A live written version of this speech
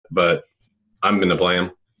but I'm going to play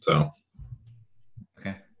him. So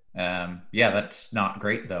Okay. That's not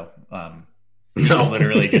great though. no,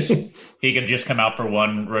 Literally he could just come out for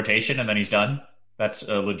one rotation and then he's done. That's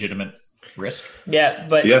a legitimate risk. Yeah,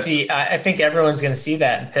 but Yes. see, I think everyone's going to see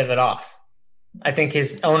that and pivot off. I think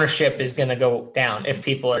his ownership is going to go down if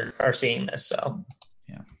people are seeing this. So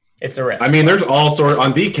yeah, it's a risk. I mean, there's all sort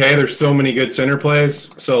on DK. There's so many good center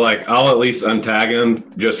plays. So like, I'll at least untag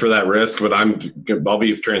him just for that risk. But I'll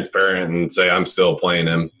be transparent and say I'm still playing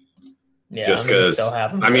him. Yeah, just because.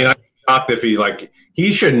 I'm shocked if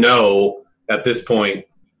he should know at this point.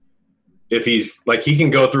 If he's like, he can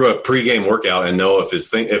go through a pregame workout and know if his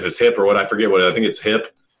hip or I think it's hip.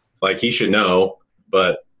 Like he should know,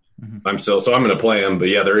 but I'm going to play him. But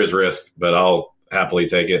yeah, there is risk, but I'll happily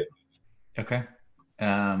take it. Okay.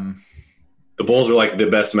 The Bulls are like the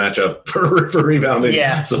best matchup for rebounding.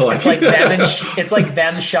 Yeah. So like, it's like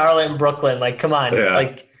them, Charlotte and Brooklyn. Like, come on. Yeah.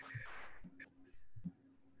 Like,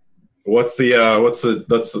 what's the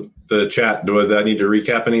chat? Do I need to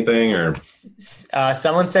recap anything or?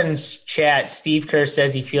 Someone said in chat, Steve Kerr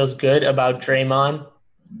says he feels good about Draymond.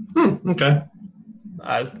 Okay.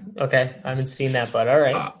 Okay. I haven't seen that, but all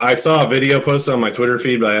right. I saw a video posted on my Twitter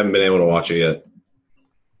feed, but I haven't been able to watch it yet.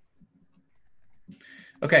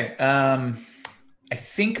 Okay. I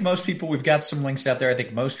think most people, we've got some links out there. I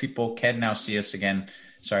think most people can now see us again.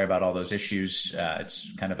 Sorry about all those issues.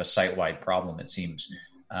 It's kind of a site-wide problem, it seems.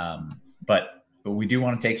 But we do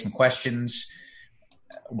want to take some questions.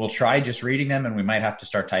 We'll try just reading them, and we might have to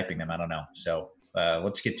start typing them. I don't know. So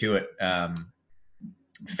let's get to it.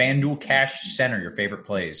 FanDuel Cash Center, your favorite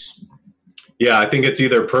plays? Yeah, I think it's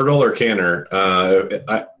either Pirtle or Canner.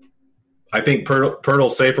 I think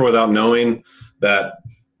Pirtle's safer without knowing that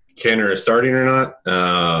Canner is starting or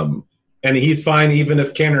not. And he's fine even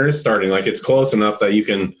if Canner is starting. Like, it's close enough that you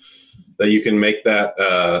can make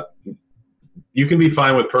that you can be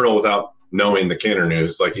fine with Pirtle without knowing the Canner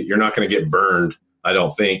news. Like, you're not going to get burned, I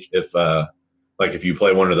don't think, if you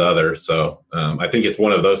play one or the other. So I think it's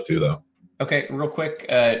one of those two, though. Okay, real quick.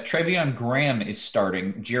 Trevion Graham is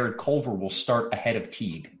starting. Jared Culver will start ahead of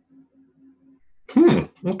Teague.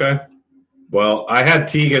 Okay. Well, I had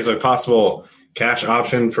Teague as a possible cash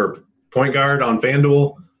option for point guard on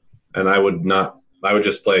FanDuel, and I would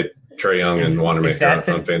just play Trae Young and Wanamaker on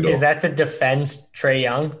FanDuel. Is that to defend Trae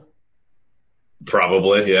Young?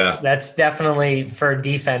 Probably, yeah. That's definitely for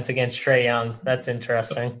defense against Trae Young. That's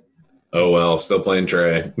interesting. Oh, well, still playing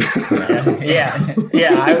Trae. Yeah.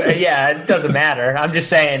 It doesn't matter. I'm just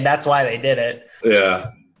saying that's why they did it.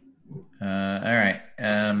 Yeah. All right.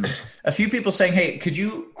 A few people saying, hey, could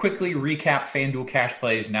you quickly recap FanDuel cash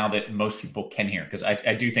plays now that most people can hear? Because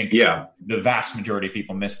I do think the vast majority of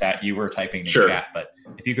people missed that. You were typing in the chat, but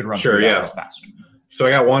if you could run through that as fast. So I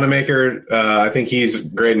got Wanamaker. I think he's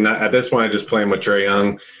great. And at this point, I just play him with Trae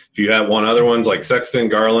Young. If you have one other ones like Sexton,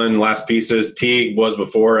 Garland, last pieces, Teague was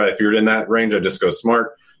before. If you're in that range, I just go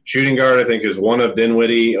Smart. Shooting guard, I think, is one of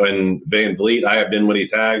Dinwiddie and Van Vliet. I have Dinwiddie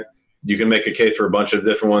tagged. You can make a case for a bunch of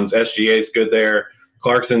different ones. SGA is good there.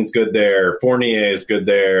 Clarkson's good there. Fournier is good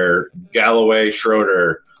there. Galloway,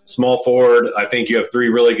 Schroeder. Small forward, I think you have three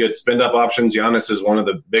really good spin-up options. Giannis is one of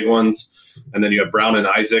the big ones. And then you have Brown and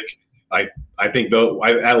Isaac. I think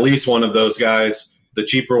at least one of those guys. The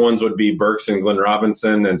cheaper ones would be Burks and Glenn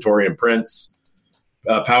Robinson and Torian Prince.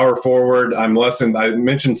 Power forward, I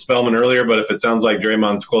mentioned Spellman earlier, but if it sounds like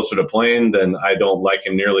Draymond's closer to playing, then I don't like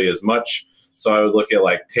him nearly as much. So I would look at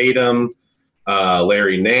like Tatum,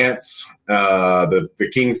 Larry Nance, the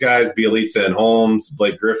Kings guys, Bielitsa and Holmes,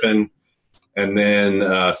 Blake Griffin, and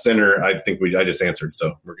then center. I think I just answered,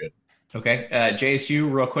 so we're good. Okay,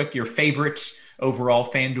 JSU, real quick, your favorite overall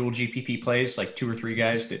FanDuel GPP plays, like two or three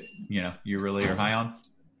guys that you really are high on.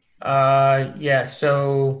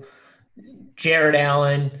 So Jared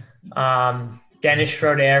Allen, Dennis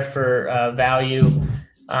Schroeder for value,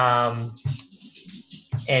 and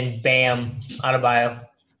Bam Adebayo.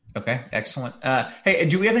 Okay, excellent. Hey,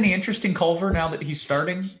 do we have any interest in Culver now that he's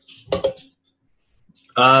starting?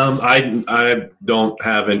 I don't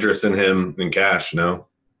have interest in him in cash, no.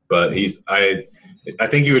 But I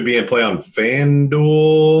think he would be in play on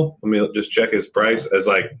FanDuel. Let me just check his price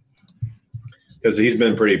because he's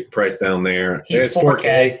been pretty priced down there. He's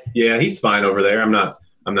 4K. Yeah, he's fine over there. I'm not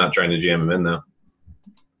trying to jam him in though.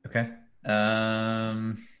 Okay.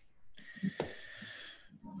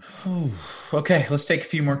 Okay, let's take a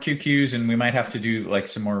few more QQs, and we might have to do like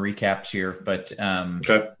some more recaps here. But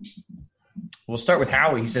okay, we'll start with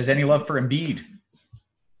Howie. He says, "Any love for Embiid?"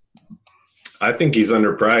 I think he's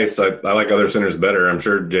underpriced. I like other centers better. I'm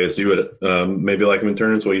sure JSU would maybe like him in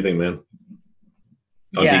tournaments. What do you think, man?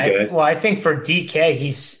 on DK. I think for DK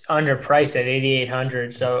he's underpriced at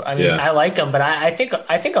 8,800. So I mean, I like him, but I think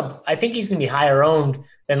he's going to be higher owned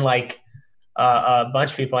than like a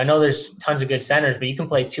bunch of people. I know there's tons of good centers, but you can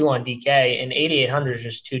play 2 on DK, and 8,800 is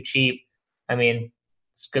just too cheap. I mean,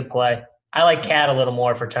 it's a good play. I like Cat a little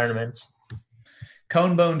more for tournaments.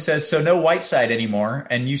 Conebone says, so no Whiteside anymore.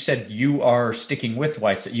 And you said you are sticking with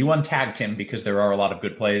Whiteside. You untagged him because there are a lot of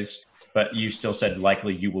good plays, but you still said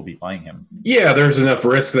likely you will be playing him. Yeah, there's enough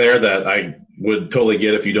risk there that I would totally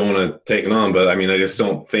get if you don't want to take it on. But I mean, I just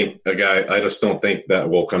don't think that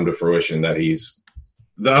will come to fruition, that he's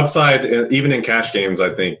the upside, even in cash games,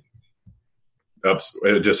 I think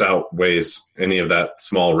it just outweighs any of that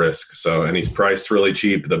small risk. So, and he's priced really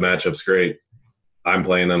cheap. The matchup's great. I'm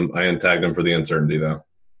playing him. I untagged him for the uncertainty, though.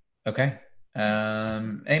 Okay.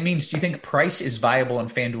 It means, do you think Price is viable in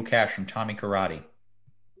FanDuel Cash from Tommy Karate?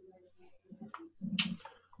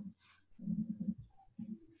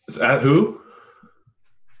 Is that who?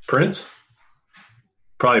 Prince?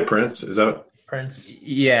 Probably Prince. Is that Prince?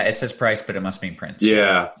 Yeah, it says Price, but it must mean Prince.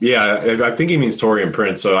 Yeah. I think he means Torian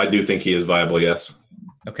Prince, so I do think he is viable, yes.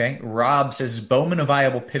 Okay. Rob says, is Bowman a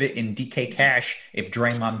viable pivot in DK Cash if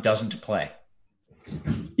Draymond doesn't play?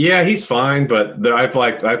 Yeah, he's fine, but I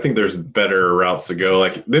think there's better routes to go.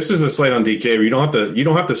 Like, this is a slate on DK where you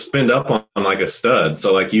don't have to spend up on like a stud.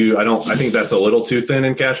 So like I think that's a little too thin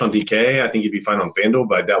in cash on DK. I think you'd be fine on FanDuel,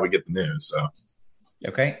 but I doubt we get the news. So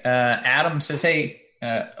okay. Adam says, hey,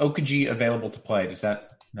 Okaji available to play. Does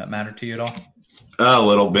that matter to you at all? A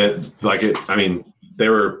little bit. Like it. I mean, they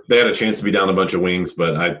had a chance to be down a bunch of wings,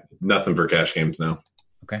 but nothing for cash games now.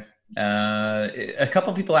 Okay. A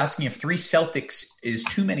couple people asking if 3 Celtics is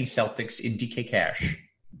too many Celtics in DK Cash.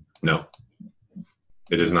 No,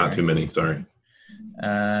 it is not too many. Sorry.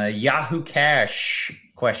 Yahoo Cash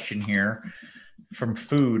question here from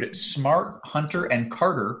Food: Smart, Hunter, and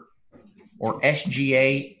Carter, or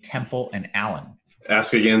SGA, Temple, and Allen?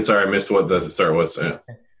 Ask again. Sorry, I missed what the start was.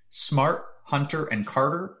 Smart, Hunter, and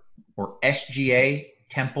Carter, or SGA,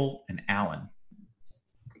 Temple, and Allen?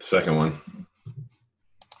 Second one.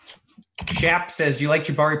 Shap says, do you like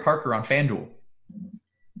Jabari Parker on FanDuel?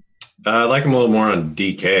 I like him a little more on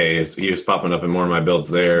DK. He was popping up in more of my builds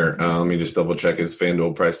there. Let me just double check his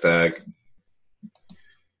FanDuel price tag.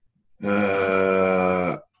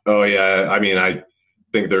 Oh yeah, I mean, I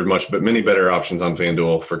think there's many better options on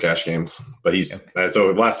FanDuel for cash games. But he's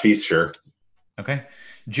so last piece, sure. Okay.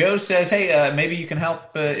 Joe says, hey, maybe you can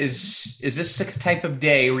help. Is this a type of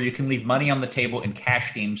day where you can leave money on the table in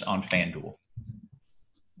cash games on FanDuel?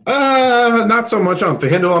 Not so much on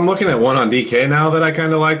FanDuel. I'm looking at one on DK now that I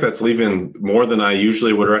kind of like. That's leaving more than I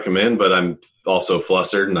usually would recommend, but I'm also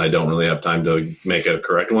flustered and I don't really have time to make a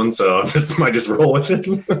correct one, so I might just roll with it.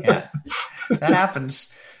 Yeah, that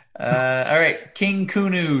happens. All right. King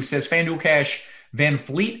Kunu says, FanDuel Cash, Van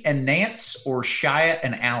Fleet and Nance, or Shia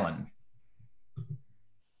and Allen?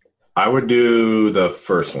 I would do the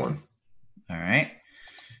first one. All right.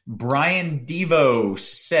 Brian Devo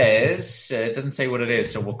says, it doesn't say what it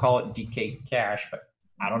is, so we'll call it DK Cash, but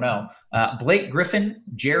I don't know. Blake Griffin,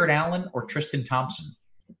 Jared Allen, or Tristan Thompson?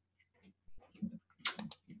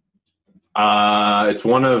 It's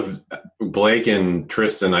one of Blake and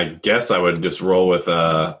Tristan. I guess I would just roll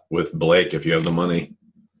with Blake if you have the money.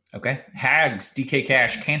 Okay. Hags, DK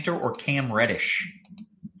Cash, Cantor, or Cam Reddish?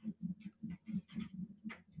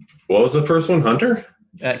 What was the first one, Hunter?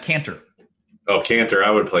 Cantor. Oh, Cantor.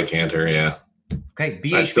 I would play Cantor, yeah. Okay.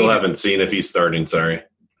 I still haven't seen if he's starting, sorry.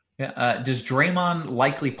 Yeah. Does Draymond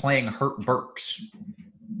likely playing hurt Burks?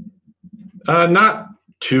 Not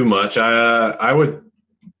too much. I would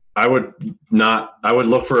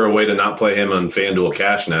look for a way to not play him on FanDuel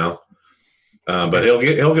Cash now. But he'll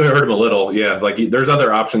hurt him a little. Yeah, like there's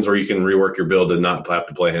other options where you can rework your build and not have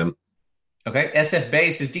to play him. Okay. SF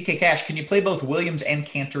Bay says, DK Cash, can you play both Williams and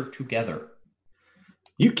Cantor together?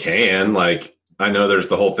 You can. Like, I know there's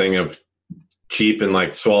the whole thing of cheap and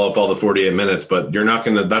like swallow up all the 48 minutes, but you're not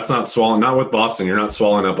not with Boston. You're not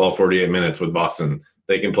swallowing up all 48 minutes with Boston.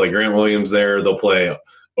 They can play Grant Williams there. They'll play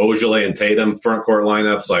Ojale and Tatum front court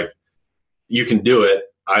lineups. Like, you can do it.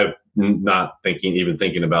 I'm not even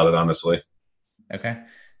thinking about it, honestly. Okay.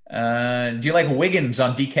 Do you like Wiggins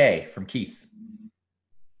on DK from Keith?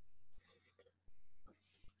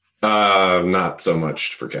 Not so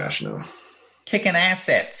much for cash, no. Kicking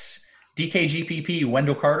assets. DK GPP,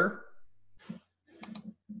 Wendell Carter?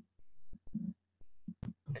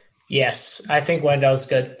 Yes, I think Wendell's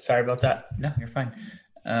good. Sorry about that. No, you're fine.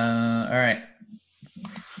 All right.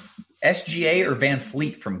 SGA or Van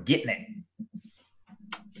Fleet from Getting It?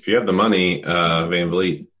 If you have the money, Van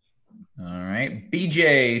Vliet. All right.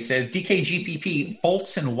 BJ says DKGPP,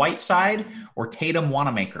 Fultz and Whiteside or Tatum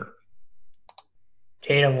Wanamaker?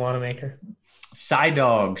 Tatum Wanamaker.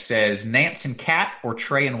 Dog says Nance and Cat or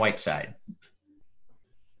Trey and Whiteside?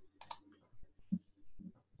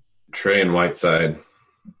 Trey and Whiteside.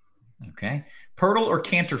 Okay. Pirtle or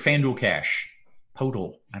Cantor FanDuel Cash?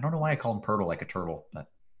 Podle. I don't know why I call him Pirtle like a turtle, but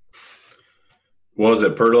what was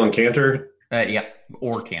it? Pirtle and Cantor? Yeah,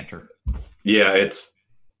 or Cantor. Yeah,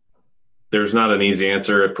 there's not an easy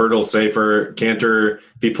answer. Pirtle's safer. Cantor,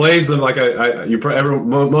 if he plays them like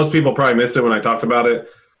most people probably missed it when I talked about it.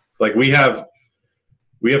 Like we have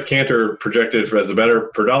Cantor projected as a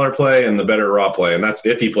better per dollar play and the better raw play, and that's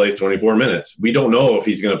if he plays 24 minutes. We don't know if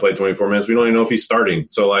he's going to play 24 minutes. We don't even know if he's starting.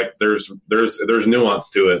 So like there's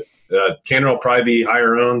nuance to it. Cantor will probably be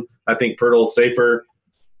higher owned. I think Pirtle's safer.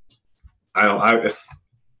 I'd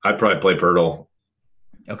probably play Pirtle.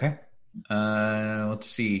 Okay. Let's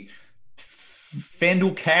see.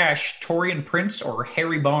 FanDuel Cash, Torian Prince or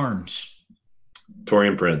Harry Barnes?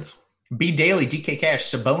 Torian Prince. B Daily, DK Cash,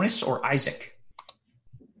 Sabonis or Isaac?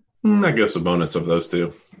 I guess Sabonis of those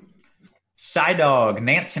two. Dog,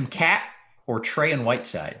 Nance and Cat or Trey and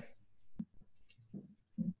Whiteside?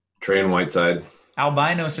 Trey and Whiteside.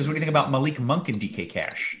 Albino says, what do you think about Malik Monk and DK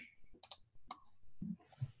Cash?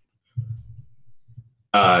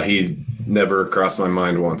 He never crossed my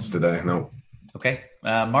mind once today. No. Okay.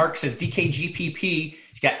 Mark says DKGPP.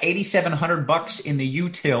 He's got $8,700 in the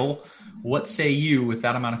util. What say you with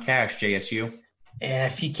that amount of cash, JSU? Yeah,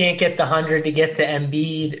 if you can't get the 100 to get to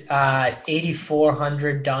Embiid,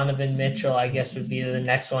 8,400 Donovan Mitchell, I guess would be the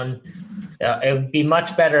next one. It would be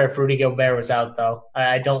much better if Rudy Gobert was out, though.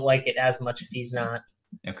 I don't like it as much if he's not.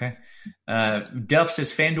 Okay. Duff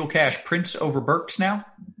says FanDuel Cash, Prince over Burks now?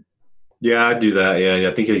 Yeah, I'd do that. Yeah,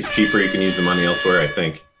 I think he's cheaper. You can use the money elsewhere, I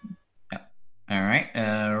think. All right.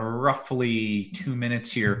 Roughly 2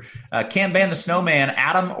 minutes here. Can't ban the snowman.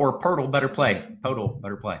 Adam or Pirtle better play? Podle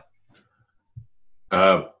better play.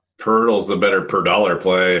 Pirtle's the better per dollar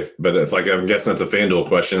play, but it's like I'm guessing that's a FanDuel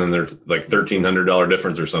question, and there's like $1,300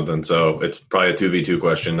 difference or something. So it's probably a 2v2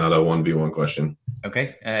 question, not a 1v1 question.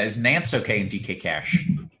 Okay. Is Nance okay in DK Cash?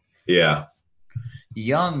 Yeah.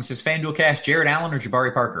 Young says FanDuel Cash, Jared Allen or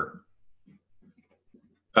Jabari Parker?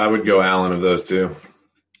 I would go Allen of those two.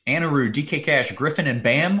 Anaru, DK Cash, Griffin and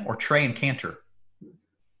Bam or Trey and Cantor?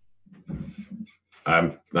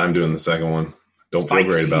 I'm doing the second one. Don't feel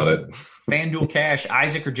great about it. FanDuel Cash,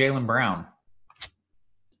 Isaac or Jaylen Brown?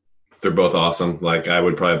 They're both awesome. Like I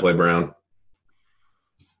would probably play Brown.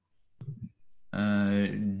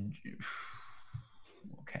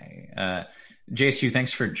 Okay. JSU,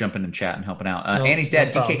 thanks for jumping in chat and helping out. Annie's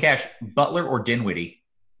dad, DK Cash, Butler or Dinwiddie?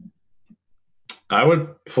 I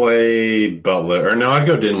would play Butler. Or no, I'd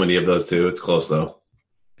go Dinwiddie of those two. It's close, though.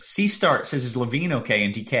 C-Start says, is Levine okay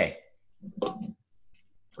in DK?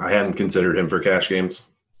 I hadn't considered him for cash games.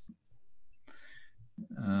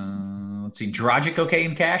 Let's see. Dragic okay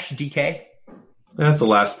in cash? DK? That's the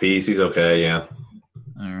last piece. He's okay, yeah.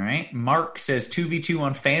 All right. Mark says 2v2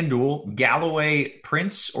 on FanDuel. Galloway,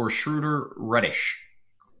 Prince, or Schroeder, Reddish?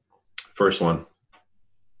 First one.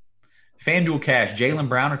 FanDuel Cash, Jaylen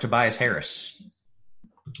Brown or Tobias Harris?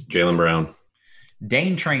 Jaylen Brown.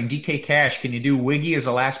 Dane Train, DK Cash, can you do Wiggy as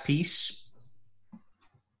a last piece?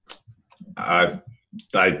 I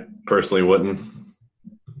personally wouldn't.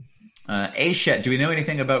 Ashet, do we know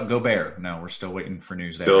anything about Gobert? No, we're still waiting for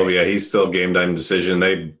news there. Still, right? yeah, he's still game time decision.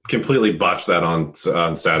 They completely botched that on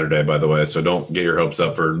Saturday, by the way. So don't get your hopes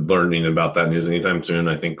up for learning about that news anytime soon.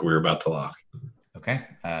 I think we're about to lock. Okay.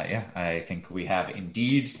 Yeah, I think we have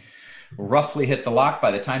indeed roughly hit the lock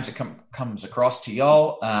by the time it comes across to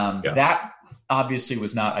y'all. That obviously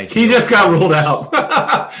was not ideal. He just got ruled out.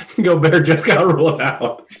 Gobert just got ruled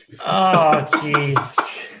out. Oh, jeez.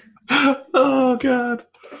 Oh, God.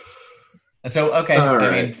 So, okay. Right.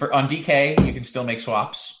 I mean, on DK, you can still make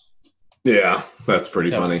swaps. Yeah, that's pretty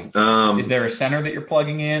funny. Is there a center that you're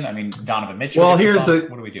plugging in? I mean, Donovan Mitchell. Well,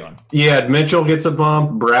 what are we doing? Yeah, Mitchell gets a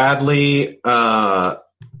bump. Bradley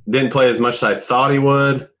didn't play as much as I thought he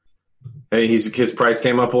would. And his price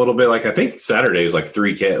came up a little bit. Like I think Saturday was like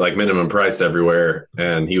 $3K, like minimum price everywhere,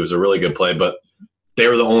 and he was a really good play. But they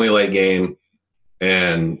were the only late game,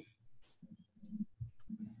 and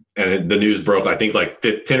the news broke. I think like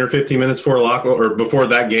 10 or 15 minutes before lock or before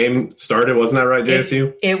that game started. Wasn't that right,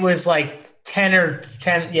 JSU? It was like 10.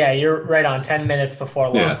 Yeah, you're right on 10 minutes before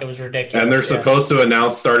lock. Yeah. It was ridiculous. And they're supposed to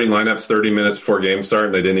announce starting lineups 30 minutes before game start,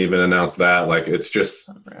 and they didn't even announce that. Like it's just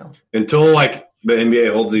until like the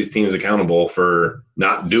NBA holds these teams accountable for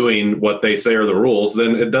not doing what they say are the rules,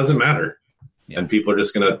 then it doesn't matter. Yeah. And people are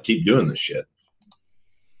just going to keep doing this shit.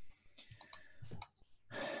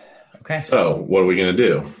 Okay. So what are we going to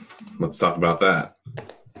do? Let's talk about that.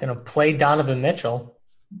 Gonna play Donovan Mitchell.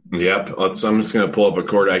 Yep. I'm just going to pull up a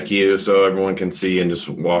court IQ so everyone can see and just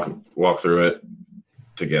walk through it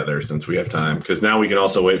together since we have time. Because now we can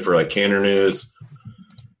also wait for like Cantor news.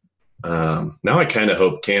 Now I kind of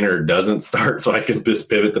hope Cantor doesn't start so I can just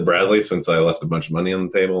pivot to Bradley since I left a bunch of money on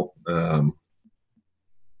the table.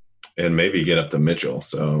 And maybe get up to Mitchell.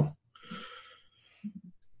 So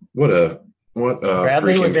what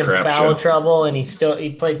Bradley was in crap foul show. trouble and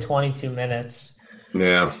he played 22 minutes.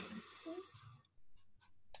 Yeah.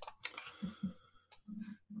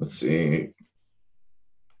 Let's see.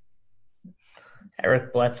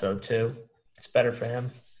 Eric Bledsoe too. It's better for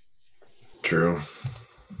him. True.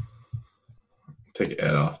 Take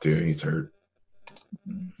Ed off too. He's hurt.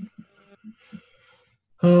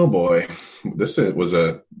 Oh boy, this was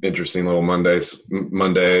a interesting little Monday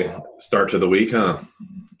start to the week, huh?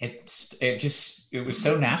 It was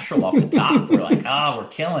so natural off the top. We're like, we're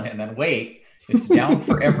killing it, and then wait. It's down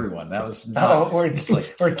for everyone. That was not.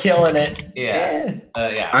 We're killing it. Yeah.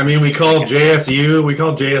 Yeah. I mean, we called JSU.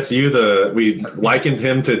 We likened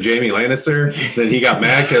him to Jamie Lannister. Then he got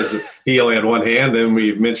mad because he only had one hand. Then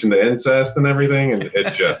we mentioned the incest and everything, and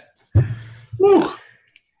it just.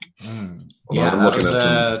 Yeah, that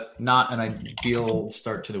was not an ideal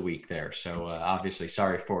start to the week there. So obviously,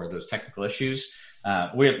 sorry for those technical issues.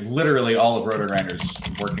 We have literally all of Roto-Grinders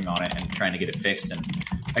working on it and trying to get it fixed. And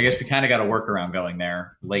I guess we kind of got a workaround going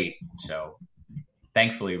there late. So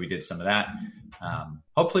thankfully we did some of that.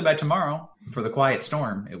 Hopefully by tomorrow for the quiet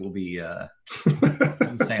storm, it will be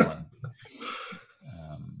sailing.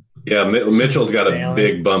 Yeah, Mitchell's got a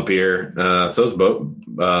big bump here. So's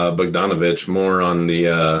Bogdanovich, more on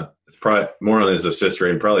the it's probably more on his assist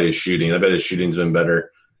rate and probably his shooting. I bet his shooting's been better.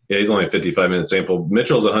 Yeah, he's only a 55-minute sample.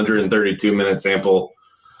 Mitchell's a 132-minute sample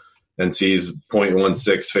and sees 0.16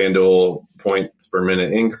 FanDuel points per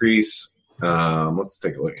minute increase. Let's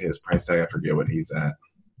take a look at his price tag. I forget what he's at.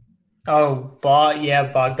 Oh,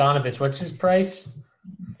 Bogdanovich. What's his price?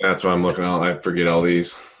 That's what I'm looking at. I forget all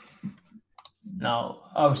these. No.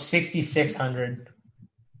 6,600.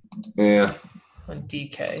 Yeah. On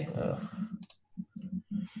DK. Ugh.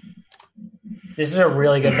 This is a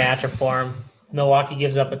really good matchup for him. Milwaukee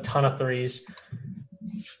gives up a ton of threes.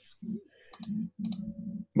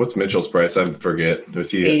 What's Mitchell's price? I forget.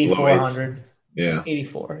 Was he 8,400? Yeah.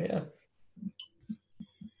 84, yeah.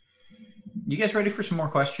 You guys ready for some more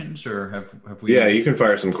questions, or have we? Yeah, you can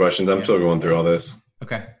fire some questions. I'm still going through all this.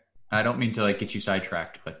 Okay. I don't mean to get you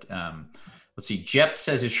sidetracked, but let's see. Jep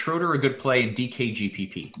says, is Schroeder a good play in DK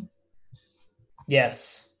GPP?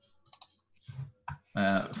 Yes.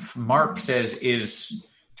 Mark says, is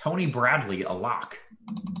Tony Bradley a lock?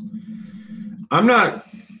 I'm not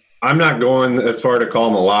going as far to call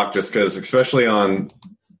him a lock just because, especially on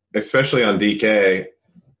DK,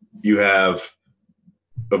 you have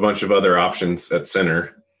a bunch of other options at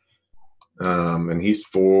center. And I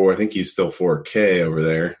think he's still 4K over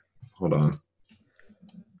there. Hold on.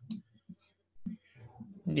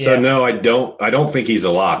 Yeah. So no, I don't think he's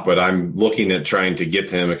a lock, but I'm looking at trying to get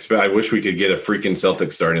to him. I wish we could get a freaking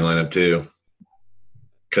Celtics starting lineup too.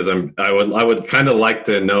 Because I would kind of like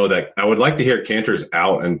to know that I would like to hear Cantor's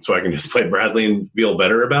out, and so I can just play Bradley and feel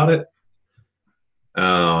better about it.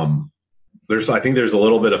 I think there's a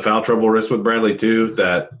little bit of foul trouble risk with Bradley too,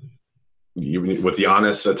 that with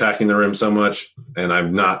Giannis attacking the rim so much, and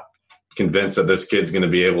I'm not convinced that this kid's going to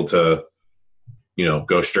be able to,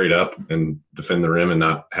 go straight up and defend the rim and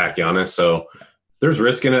not hack Giannis. So there's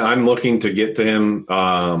risk in it. I'm looking to get to him.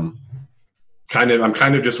 I'm kind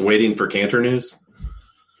of just waiting for Cantor news.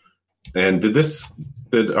 And when's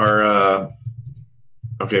the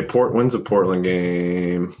Portland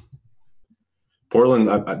game?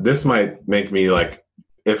 Portland, this might make me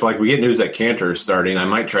if we get news that Cantor is starting, I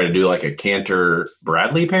might try to do a Cantor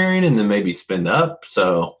Bradley pairing and then maybe spin up.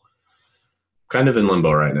 So kind of in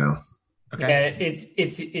limbo right now. Okay. Yeah,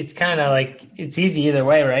 it's kind of it's easy either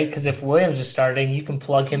way, right? Because if Williams is starting, you can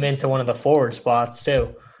plug him into one of the forward spots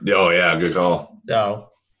too. Oh yeah, good call. So.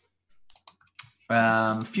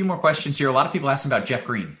 A few more questions here. A lot of people asking about Jeff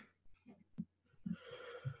Green.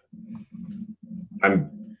 I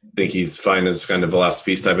think he's fine as kind of a last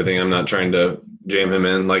piece type of thing. I'm not trying to jam him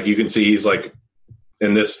in. You can see he's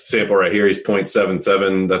in this sample right here, he's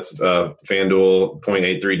 0.77. That's FanDuel,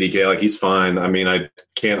 0.83 DK. He's fine. I mean, I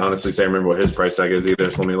can't honestly say I remember what his price tag is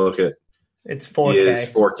either. So let me look at. It's 4K. He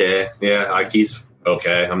is 4K. Yeah, he's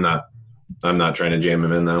okay. I'm not trying to jam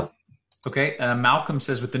him in though. Okay. Malcolm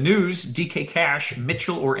says, with the news, DK Cash,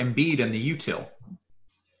 Mitchell or Embiid in the util?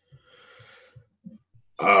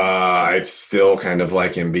 I still kind of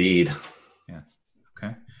like Embiid. Yeah.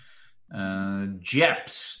 Okay.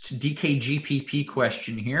 Jeps, DKGPP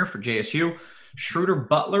question here for JSU. Schroeder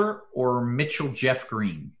Butler or Mitchell Jeff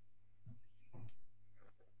Green?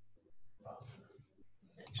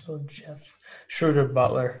 Mitchell Jeff. Schroeder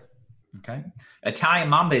Butler. Okay. Italian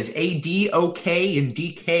Mamba is AD, OK, and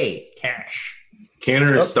DK. Cash.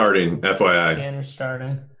 Canner is starting, FYI. Canner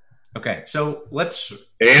starting. Okay, so let's...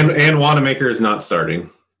 And Wanamaker is not starting.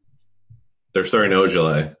 They're starting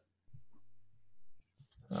Ojale.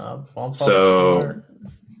 So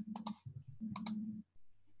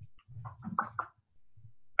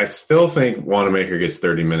I still think Wanamaker gets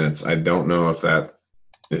 30 minutes. I don't know if that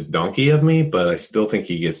is donkey of me, but I still think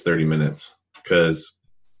he gets 30 minutes because,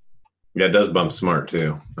 it does bump Smart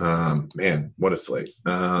too. Man, what a slate.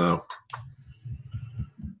 Now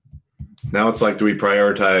it's like, do we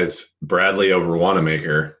prioritize Bradley over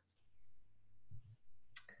Wanamaker?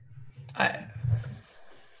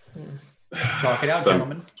 Talk it out,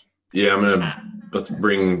 gentlemen. Yeah, let's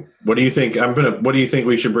bring. What do you think? What do you think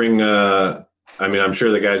we should bring? I'm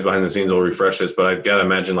sure the guys behind the scenes will refresh this, but I've got to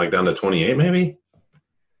imagine like down to 28, maybe.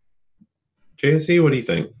 JSC, what do you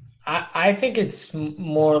think? I think it's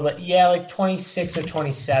more like 26 or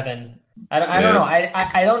 27. I don't know.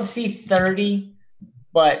 I don't see 30,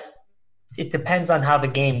 but it depends on how the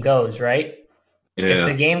game goes, right? Yeah. If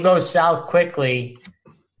the game goes south quickly,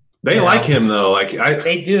 they like him though.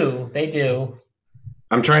 They do.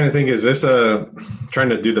 I'm trying to think. Is this trying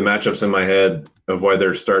to do the matchups in my head of why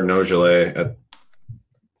they're starting Ojale?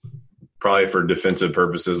 Probably for defensive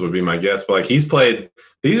purposes would be my guess. But he's played.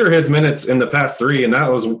 These are his minutes in the past 3, and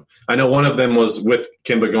that was. I know one of them was with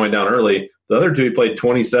Kimba going down early. The other 2 he played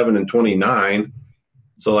 27 and 29.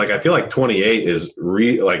 So I feel like 28 is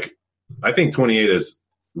I think 28 is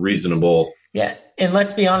reasonable. Yeah, and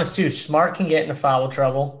let's be honest too. Smart can get into foul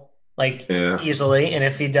trouble easily, and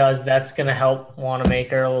if he does, that's going to help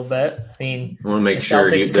Wanamaker a little bit. I want to make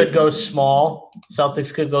sure Celtics could go small.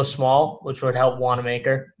 Celtics could go small, which would help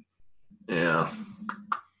Wanamaker. Yeah.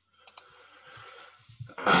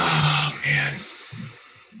 Oh man,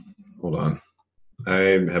 hold on.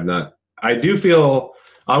 I have not. I do feel.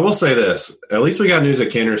 I will say this. At least we got news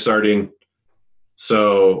that Canner's starting.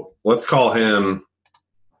 So let's call him.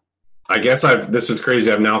 I guess this is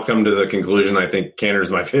crazy. I've now come to the conclusion I think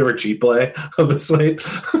Canner's my favorite cheap play of the slate.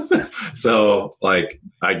 So, I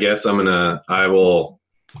guess I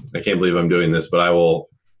can't believe I'm doing this, but I'm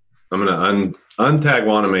going to untag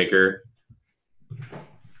Wanamaker.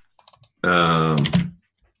 I'm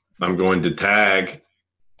going to tag,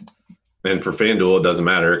 and for FanDuel, it doesn't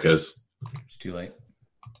matter because it's too late.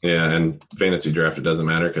 Yeah, and fantasy draft, it doesn't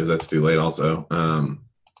matter because that's too late also.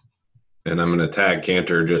 And I'm going to tag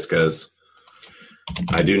Cantor just because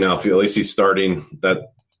I do now feel at least he's starting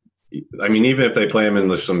that. Even if they play him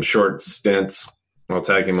in some short stints, I'll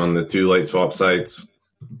tag him on the 2 late swap sites.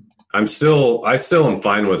 I still am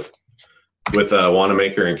fine with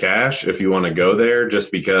Wanamaker and Cash if you want to go there,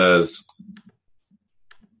 just because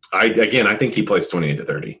I think he plays 28 to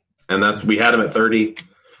 30, and we had him at 30.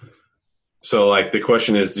 So the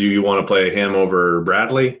question is, do you want to play him over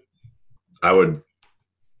Bradley?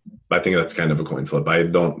 I think that's kind of a coin flip. I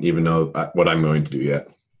don't even know what I'm going to do yet.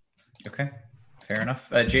 Okay, fair enough.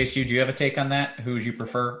 JSU, do you have a take on that? Who would you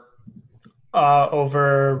prefer?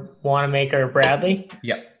 Over Wanamaker or Bradley?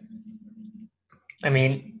 Yep.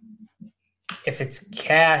 If it's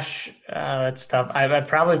Cash, that's tough. I'd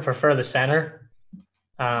probably prefer the center.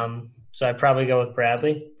 So I'd probably go with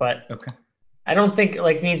Bradley. But okay. I don't think,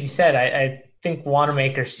 like Nancy said, I think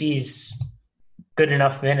Wanamaker sees good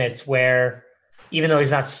enough minutes where even though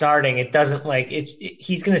he's not starting, it doesn't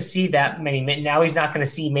he's going to see that many minutes. Now he's not going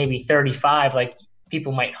to see maybe 35 like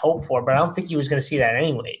people might hope for, but I don't think he was going to see that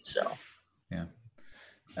anyway. So,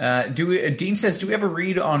 yeah. Dean says, do we have a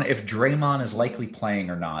read on if Draymond is likely playing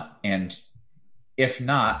or not? And if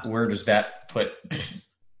not, where does that put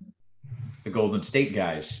the Golden State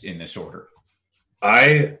guys in this order?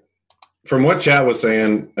 From what chat was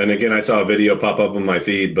saying, and again, I saw a video pop up on my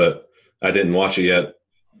feed, but I didn't watch it yet.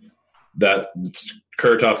 That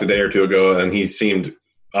Kerr talked a day or 2 ago, and he seemed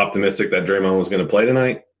optimistic that Draymond was going to play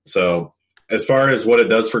tonight. So as far as what it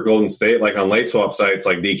does for Golden State, on late swap sites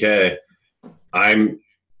like DK, I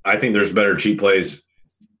think there's better cheap plays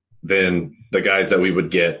than the guys that we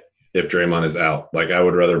would get if Draymond is out. I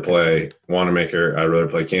would rather play Wanamaker. I'd rather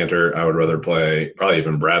play Cantor. I would rather play probably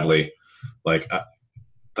even Bradley.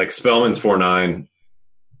 Spellman's 4.9.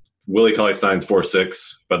 Willie Cauley-Stein's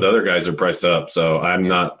 4.6, but the other guys are priced up, so I'm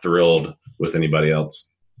not thrilled with anybody else.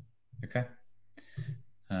 Okay.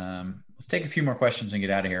 Let's take a few more questions and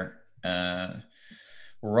get out of here.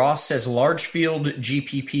 Ross says large field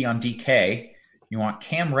GPP on DK. You want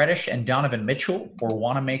Cam Reddish and Donovan Mitchell, or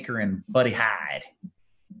Wanamaker and Buddy Hyde?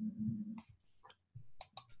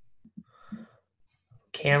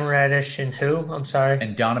 Cam Reddish and who? I'm sorry.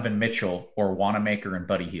 And Donovan Mitchell, or Wanamaker and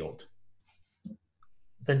Buddy Hield?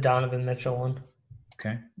 The Donovan Mitchell one.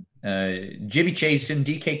 Okay. Jibby Chasin,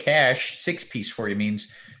 DK Cash, 6-piece for you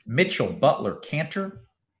means Mitchell, Butler, Cantor,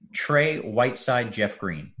 Trey, Whiteside, Jeff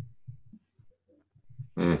Green.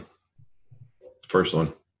 First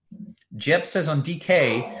one. Jeb says on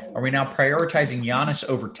DK, are we now prioritizing Giannis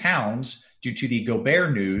over Towns due to the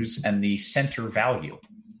Gobert news and the center value?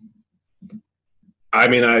 I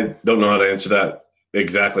mean, I don't know how to answer that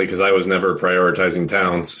exactly because I was never prioritizing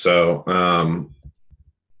Towns. So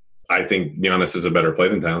I think Giannis is a better play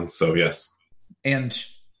than Towns. So, yes. And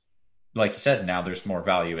like you said, now there's more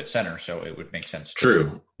value at center, so it would make sense.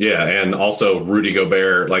 True. Yeah, and also Rudy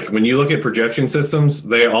Gobert. Like, when you look at projection systems,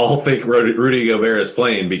 they all think Rudy Gobert is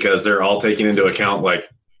playing because they're all taking into account, like,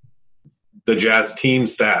 the Jazz team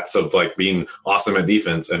stats of, like, being awesome at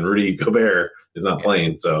defense, and Rudy Gobert is not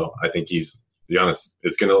playing. So I think he's, to be honest,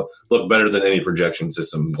 it's going to look better than any projection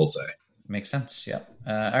system will say. Makes sense. Yep.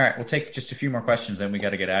 All right. We'll take just a few more questions, then we got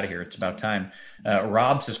to get out of here. It's about time.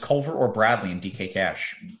 Rob says Culver or Bradley in DK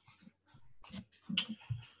Cash?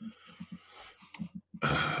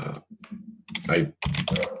 I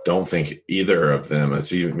don't think either of them. I'm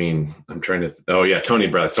trying to. Oh yeah, Tony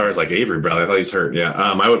Bradley. Sorry, it's like Avery Bradley. I thought he's hurt. Yeah,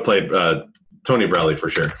 I would play Tony Bradley for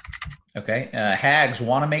sure. Okay. Hags,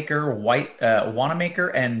 Wanamaker, Wanamaker,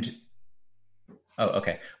 and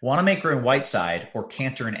Wanamaker and Whiteside, or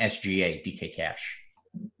Cantor and SGA, DK Cash.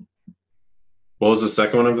 What was the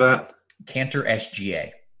second one of that? Cantor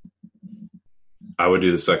SGA. I would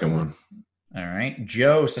do the second one. All right.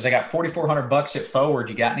 Joe says, I got $4,400 at forward.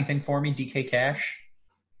 You got anything for me, DK Cash?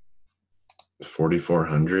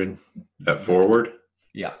 4,400 at forward?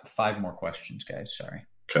 Yeah. 5 more questions, guys. Sorry.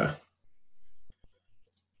 Okay.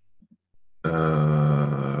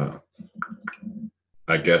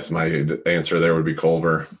 I guess my answer there would be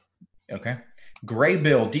Culver. Okay. Gray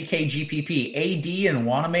Bill, DK GPP, AD and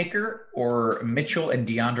Wanamaker, or Mitchell and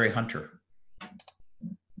DeAndre Hunter?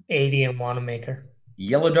 AD and Wanamaker.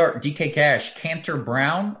 Yellow Dart, DK Cash, Cantor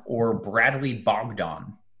Brown, or Bradley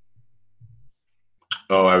Bogdan?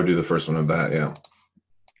 Oh, I would do the first one of that, yeah.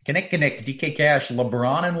 Connect, DK Cash,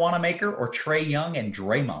 LeBron and Wanamaker, or Trae Young and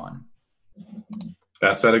Draymond?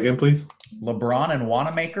 Ask that again, please. LeBron and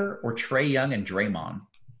Wanamaker, or Trae Young and Draymond?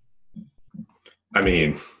 I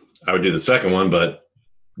mean, I would do the second one, but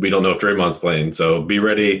we don't know if Draymond's playing. So be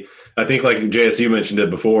ready. I think, like JSU mentioned it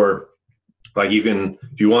before, like you can,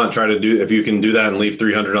 if you want, if you can do that and leave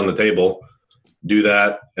 300 on the table, do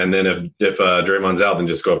that. And then if Draymond's out, then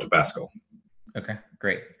just go up to Pascal. Okay,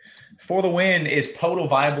 great. For the win, is Poto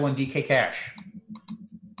viable in DK Cash?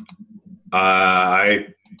 I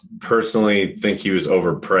personally think he was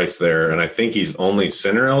overpriced there, and I think he's only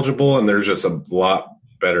center eligible, and there's just a lot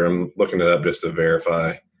better. I'm looking it up just to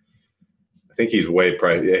verify. I think he's way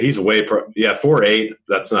priced. Yeah, he's way 4.8.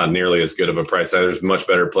 That's not nearly as good of a price. There's much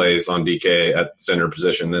better plays on DK at center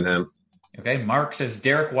position than him. Okay, Mark says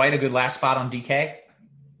Derek White a good last spot on DK?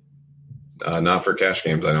 Not for cash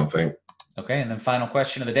games, I don't think. Okay, and then final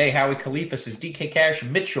question of the day. Howie Khalifa says DK Cash,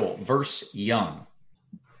 Mitchell versus Young.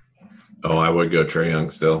 Oh, I would go Trae Young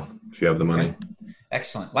still if you have the money. Okay.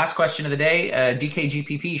 Excellent. Last question of the day. DK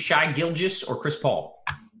GPP, Shai Gilgeous or Chris Paul?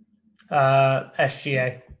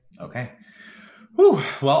 SGA. Okay. Whew.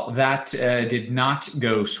 Well, that did not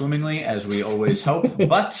go swimmingly, as we always hope,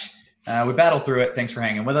 but we battled through it. Thanks for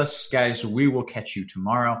hanging with us, guys. We will catch you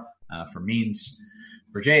tomorrow. For Means,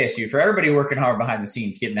 for JSU, for everybody working hard behind the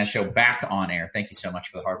scenes, getting that show back on air. Thank you so much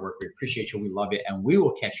for the hard work. We appreciate you. We love you, and we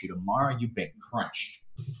will catch you tomorrow. You've been crunched.